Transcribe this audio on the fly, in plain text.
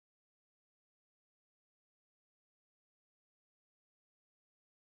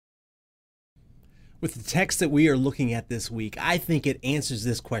With the text that we are looking at this week, I think it answers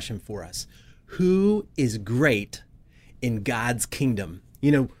this question for us. Who is great in God's kingdom?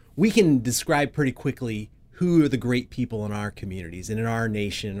 We can describe pretty quickly who are the great people in our communities and in our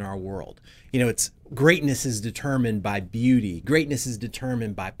nation, in our world. It's greatness is determined by beauty. Greatness is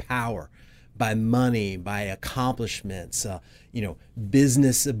determined by power, by money, by accomplishments,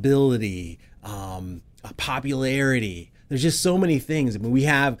 business ability, popularity. There's just so many things. We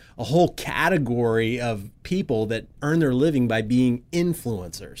have a whole category of people that earn their living by being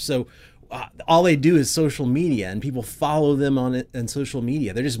influencers. So all they do is social media, and people follow them on social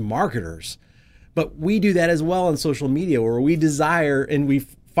media. They're just marketers. But we do that as well on social media, where we desire and we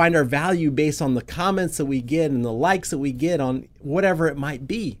find our value based on the comments that we get and the likes that we get on whatever it might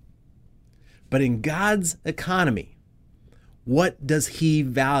be. But in God's economy, what does he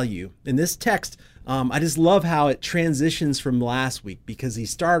value? In this text, I just love how it transitions from last week, because he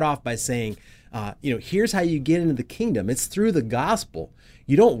started off by saying, here's how you get into the kingdom. It's through the gospel.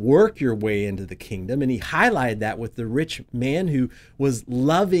 You don't work your way into the kingdom. And he highlighted that with the rich man who was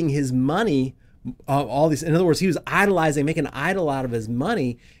loving his money. All these, in other words, he was idolizing, making an idol out of his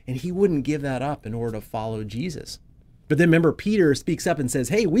money, and he wouldn't give that up in order to follow Jesus. But then remember, Peter speaks up and says,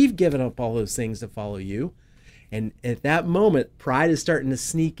 hey, we've given up all those things to follow you. And at that moment, pride is starting to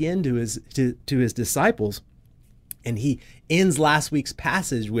sneak into his disciples. And he ends last week's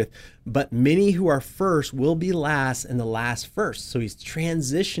passage with, but many who are first will be last, and the last first. So he's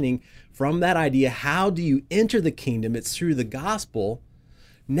transitioning from that idea. How do you enter the kingdom? It's through the gospel.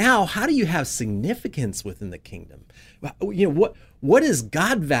 Now, how do you have significance within the kingdom? What does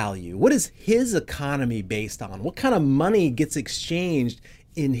God value? What is his economy based on? What kind of money gets exchanged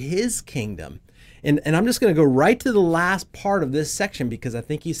in his kingdom? And I'm just going to go right to the last part of this section, because I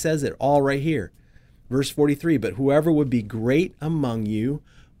think he says it all right here. Verse 43, but whoever would be great among you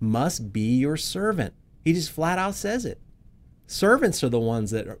must be your servant. He just flat out says it. Servants are the ones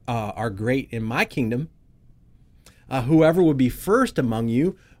that are great in my kingdom. Whoever would be first among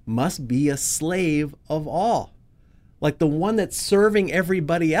you must be a slave of all. Like the one that's serving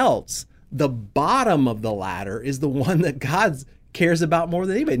everybody else, the bottom of the ladder is the one that God cares about more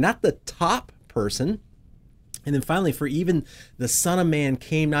than anybody, not the top person. And then finally, for even the Son of Man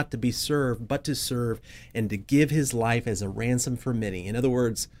came not to be served, but to serve and to give his life as a ransom for many. In other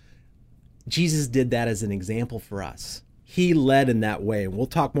words, Jesus did that as an example for us. He led in that way. And we'll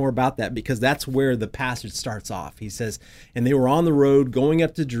talk more about that, because that's where the passage starts off. He says, and they were on the road going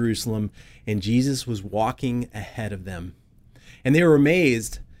up to Jerusalem, and Jesus was walking ahead of them. And they were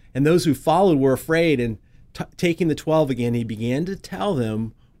amazed, and those who followed were afraid. And taking the 12 again, he began to tell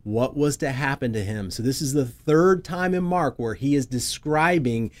them what was to happen to him. So this is the third time in Mark where he is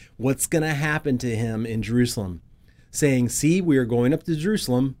describing what's going to happen to him in Jerusalem, saying, see, we are going up to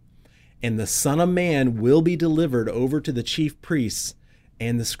Jerusalem, and the Son of Man will be delivered over to the chief priests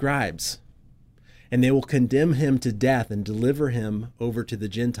and the scribes, and they will condemn him to death and deliver him over to the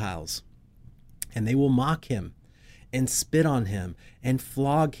Gentiles. And they will mock him and spit on him and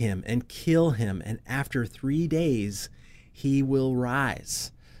flog him and kill him. And after 3 days, he will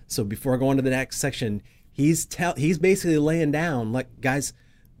rise. So before I go on to the next section, he's basically laying down, like, guys,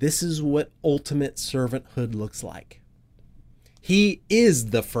 this is what ultimate servanthood looks like. He is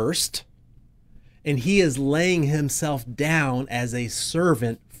the first, and he is laying himself down as a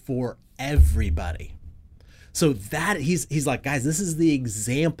servant for everybody. So that he's like, guys, this is the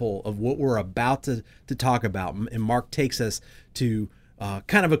example of what we're about to talk about. And Mark takes us to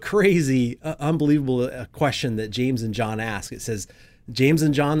kind of a crazy, unbelievable question that James and John ask. It says, James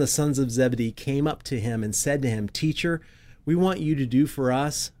and John, the sons of Zebedee, came up to him and said to him, Teacher, we want you to do for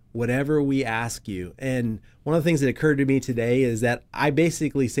us whatever we ask you. And one of the things that occurred to me today is that I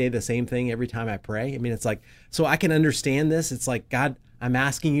basically say the same thing every time I pray. I mean, it's like, so I can understand this. It's like, God, I'm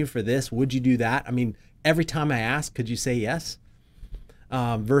asking you for this. Would you do that? I mean, every time I ask, could you say yes?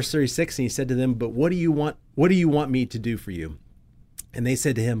 Verse 36, and he said to them, but what do you want me to do for you? And they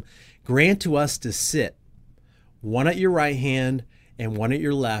said to him, grant to us to sit, one at your right hand and one at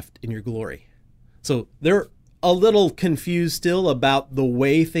your left in your glory. So they're a little confused still about the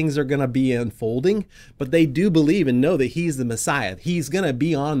way things are going to be unfolding, but they do believe and know that he's the Messiah. He's going to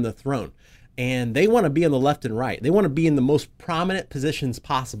be on the throne, and they want to be on the left and right. They want to be in the most prominent positions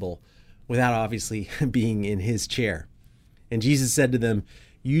possible without obviously being in his chair. And Jesus said to them,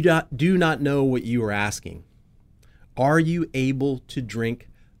 you do not know what you are asking. Are you able to drink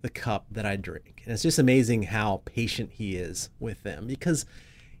the cup that I drink? And it's just amazing how patient he is with them, because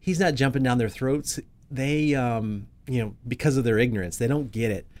he's not jumping down their throats. They, because of their ignorance, they don't get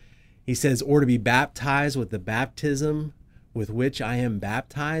it. He says, or to be baptized with the baptism with which I am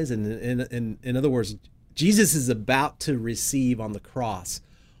baptized. And in other words, Jesus is about to receive on the cross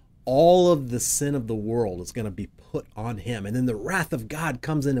all of the sin of the world is going to be put on him. And then the wrath of God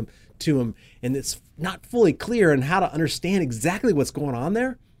comes in to him. And it's not fully clear on how to understand exactly what's going on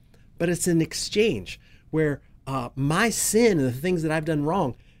there, but it's an exchange where my sin and the things that I've done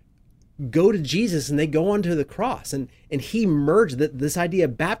wrong go to Jesus and they go onto the cross. And he merged that. This idea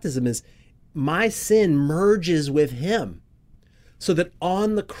of baptism is my sin merges with him, so that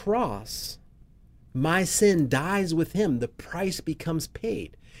on the cross, my sin dies with him. The price becomes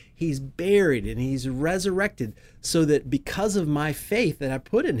paid. He's buried and he's resurrected, so that because of my faith that I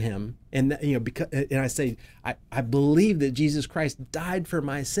put in him, and I say, I believe that Jesus Christ died for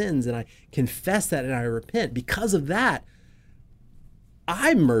my sins, and I confess that and I repent. Because of that,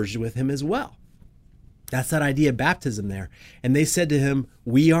 I merged with him as well. That's that idea of baptism there. And they said to him,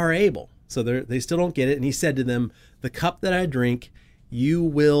 we are able. So they still don't get it. And he said to them, the cup that I drink, you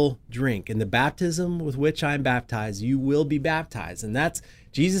will drink. And the baptism with which I'm baptized, you will be baptized. And that's,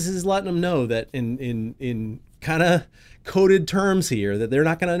 Jesus is letting them know that in kind of coded terms here, that they're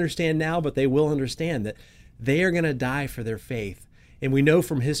not going to understand now, but they will understand that they are going to die for their faith. And we know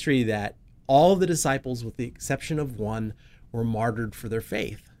from history that all of the disciples, with the exception of one, were martyred for their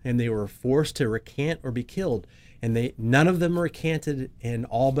faith, and they were forced to recant or be killed. And none of them recanted, and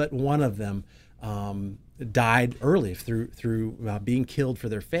all but one of them died early through being killed for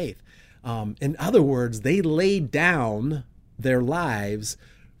their faith. In other words, they laid down their lives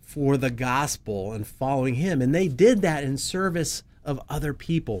for the gospel and following him, and they did that in service of other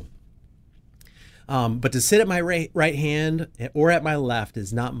people. But to sit at my right hand or at my left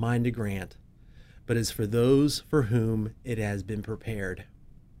is not mine to grant, but is for those for whom it has been prepared.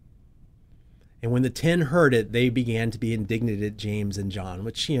 And when the 10 heard it, they began to be indignant at James and John,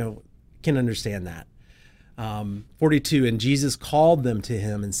 which, can understand that. 42, and Jesus called them to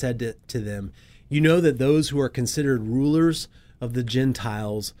him and said to them, you know that those who are considered rulers of the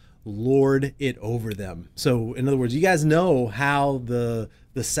Gentiles lord it over them. So in other words, you guys know how the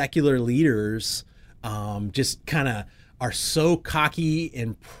secular leaders just kind of are so cocky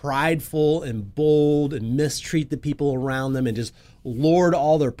and prideful and bold and mistreat the people around them and just lord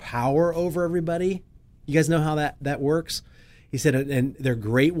all their power over everybody. You guys know how that works? He said, and their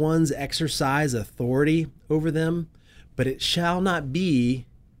great ones exercise authority over them, but it shall not be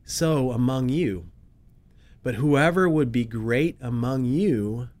so among you. But whoever would be great among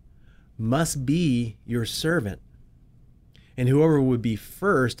you must be your servant. And whoever would be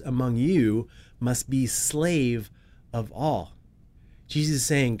first among you must be slave of all. Jesus is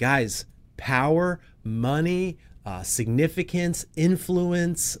saying, guys, power, money, significance,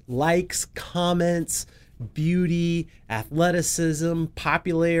 influence, likes, comments, beauty, athleticism,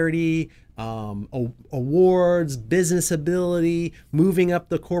 popularity, awards, business ability, moving up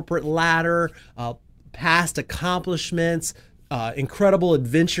the corporate ladder, past accomplishments, incredible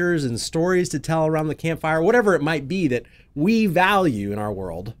adventures and stories to tell around the campfire, whatever it might be that we value in our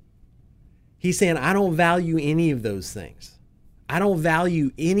world. He's saying, I don't value any of those things. I don't value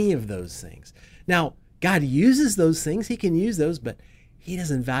any of those things. Now, God uses those things. He can use those, but he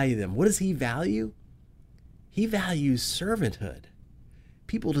doesn't value them. What does he value? He values servanthood,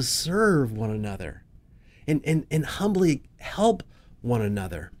 people to serve one another and humbly help one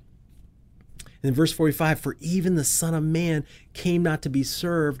another. And in verse 45, for even the Son of Man came not to be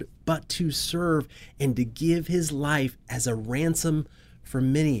served, but to serve and to give his life as a ransom for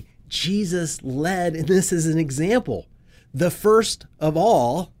many. Jesus led, and this is an example, the first of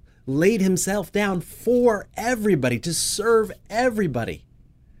all laid himself down for everybody, to serve everybody,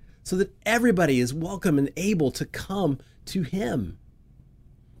 so that everybody is welcome and able to come to him.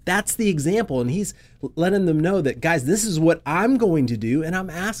 That's the example. And he's letting them know that, guys, this is what I'm going to do, and I'm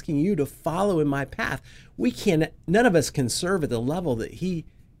asking you to follow in my path. None of us can serve at the level that he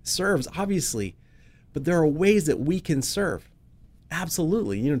serves, obviously, but there are ways that we can serve.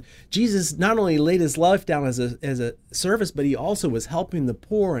 Absolutely. Jesus not only laid his life down as a service, but he also was helping the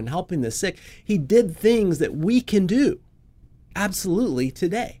poor and helping the sick. He did things that we can do absolutely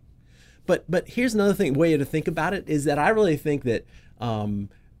today. But here's another way to think about it is that I really think that,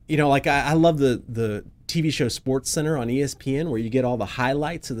 I love the TV show Sports Center on ESPN, where you get all the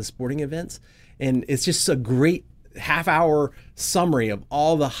highlights of the sporting events. And it's just a great half-hour summary of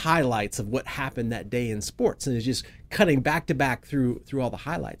all the highlights of what happened that day in sports. And it's just cutting back to back through all the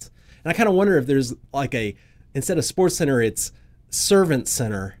highlights. And I kind of wonder if there's instead of Sports Center, it's Servant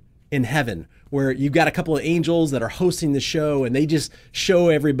Center in heaven, where you've got a couple of angels that are hosting the show, and they just show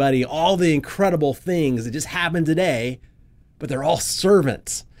everybody all the incredible things that just happened today, but they're all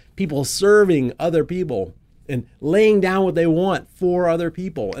servants, people serving other people. and laying down what they want for other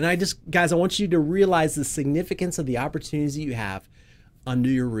people. And guys, I want you to realize the significance of the opportunities that you have under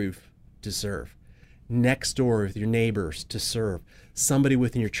your roof to serve, next door with your neighbors to serve, somebody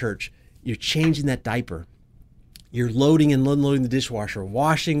within your church. You're changing that diaper. You're loading and unloading the dishwasher,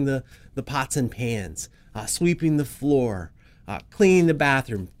 washing the pots and pans, sweeping the floor, cleaning the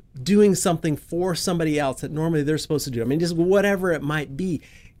bathroom, doing something for somebody else that normally they're supposed to do. I mean, just whatever it might be.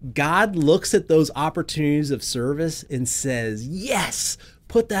 God looks at those opportunities of service and says, yes,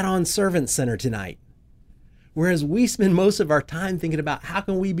 put that on Servant Center tonight. Whereas we spend most of our time thinking about how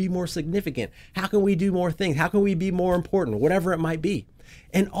can we be more significant? How can we do more things? How can we be more important? Whatever it might be.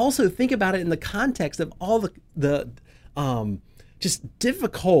 And also think about it in the context of all the just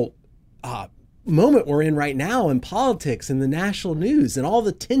difficult moment we're in right now in politics and the national news and all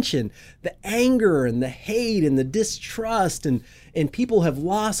the tension, the anger and the hate and the distrust, and people have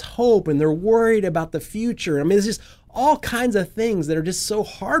lost hope and they're worried about the future. I mean, it's just all kinds of things that are just so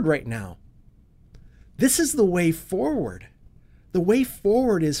hard right now. This is the way forward. The way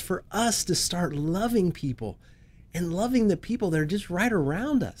forward is for us to start loving people and loving the people that are just right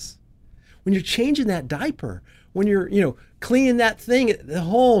around us. When you're changing that diaper, when you're, cleaning that thing at the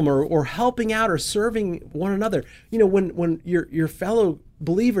home or helping out or serving one another, when your fellow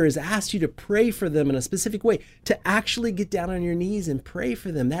believer has asked you to pray for them in a specific way, to actually get down on your knees and pray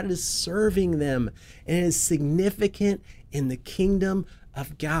for them, that is serving them, and it is significant in the kingdom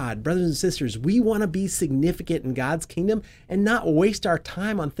of God. Brothers and sisters, we want to be significant in God's kingdom and not waste our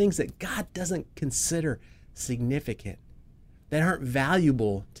time on things that God doesn't consider significant, that aren't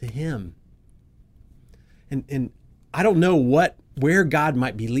valuable to Him. And I don't know where God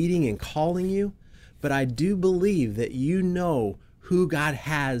might be leading and calling you, but I do believe that you know who God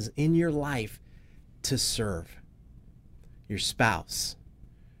has in your life to serve. Your spouse,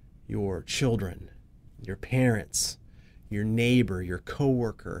 your children, your parents, your neighbor, your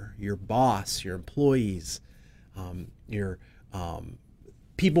coworker, your boss, your employees, your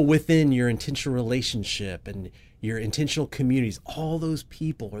people within your intentional relationship and your intentional communities. All those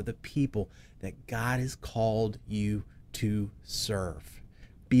people are the people that God has called you to serve.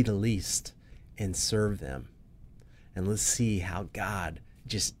 Be the least and serve them. And let's see how God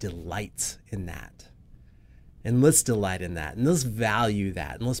just delights in that. And let's delight in that. And let's value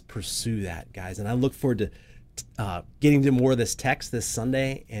that. And let's pursue that, guys. And I look forward to getting to more of this text this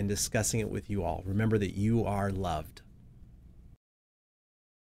Sunday and discussing it with you all. Remember that you are loved.